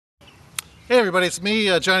Hey everybody, it's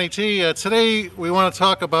me, Johnny T. Today we want to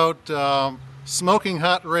talk about smoking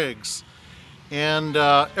hot rigs. And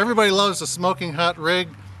everybody loves a smoking hot rig,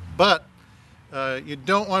 but you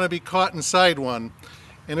don't want to be caught inside one.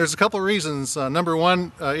 And there's a couple of reasons. Number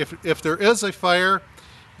one, if there is a fire,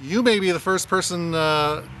 you may be the first person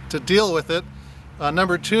to deal with it.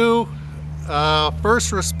 Number two,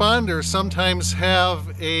 first responders sometimes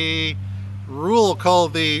have a rule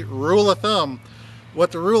called the rule of thumb.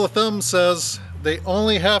 What the rule of thumb says, they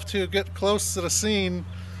only have to get close to the scene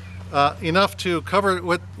enough to cover it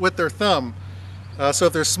with their thumb. So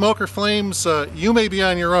if there's smoke or flames, you may be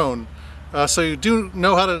on your own. So you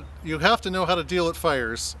have to know how to deal with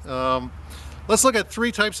fires. Let's look at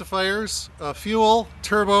three types of fires: fuel,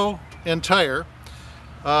 turbo, and tire.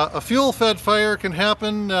 A fuel-fed fire can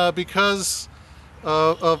happen because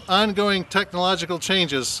of ongoing technological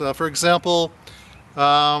changes. For example,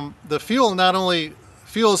 the fuel not only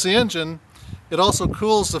fuels the engine, it also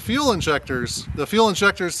cools the fuel injectors. The fuel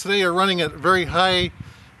injectors today are running at very high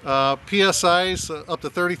PSIs, up to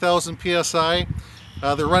 30,000 PSI.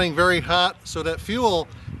 They're running very hot, so that fuel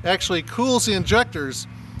actually cools the injectors.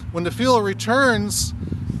 When the fuel returns,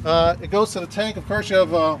 it goes to the tank. Of course, you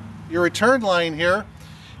have your return line here,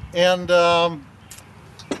 and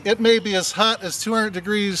it may be as hot as 200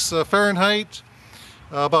 degrees Fahrenheit,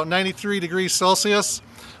 about 93 degrees Celsius,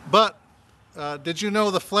 but did you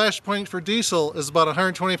know the flash point for diesel is about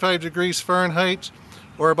 125 degrees Fahrenheit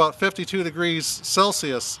or about 52 degrees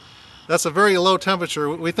Celsius? That's a very low temperature.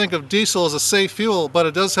 We think of diesel as a safe fuel, but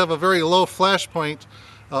it does have a very low flash point.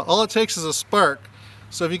 All it takes is a spark.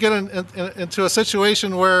 So if you get into a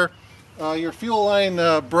situation where your fuel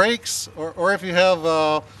line breaks, or if you have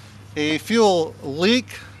a fuel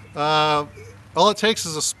leak, all it takes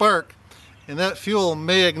is a spark, and that fuel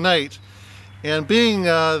may ignite. And being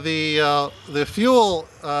the fuel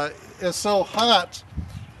is so hot,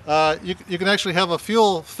 you can actually have a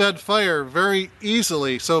fuel-fed fire very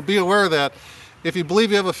easily. So be aware of that. If you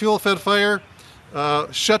believe you have a fuel-fed fire,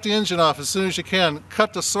 shut the engine off as soon as you can.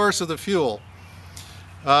 Cut the source of the fuel.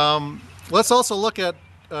 Let's also look at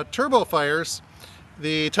turbo fires.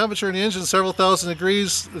 The temperature in the engine is several thousand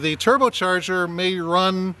degrees. The turbocharger may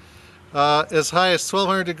run as high as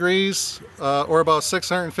 1200 degrees or about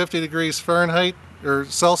 650 degrees Fahrenheit or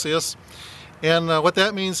Celsius. And what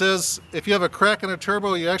that means is if you have a crack in a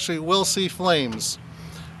turbo, you actually will see flames.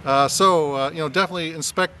 Definitely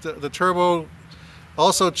inspect the turbo.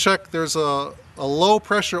 Also check, there's a low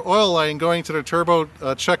pressure oil line going to the turbo.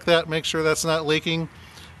 Check that, make sure that's not leaking,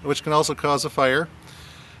 which can also cause a fire.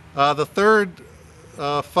 The third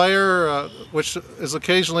fire, which is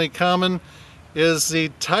occasionally common, is the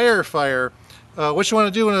tire fire. What you want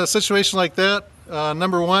to do in a situation like that,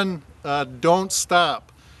 number one, don't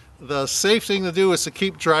stop. The safe thing to do is to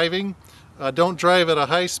keep driving. Don't drive at a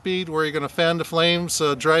high speed where you're going to fan the flames.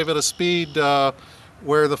 Drive at a speed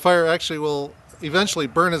where the fire actually will eventually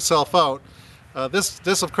burn itself out.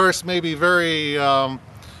 This of course may be very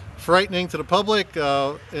frightening to the public,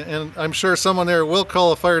 and I'm sure someone there will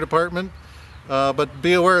call a fire department, but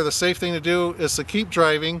be aware the safe thing to do is to keep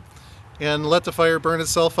driving and let the fire burn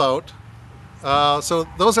itself out. So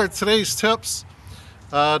those are today's tips.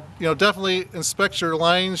 Definitely inspect your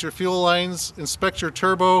lines, your fuel lines, inspect your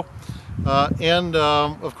turbo, and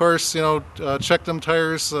of course, check them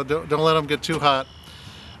tires. Don't let them get too hot.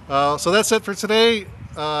 So that's it for today.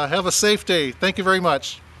 Have a safe day. Thank you very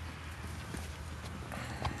much.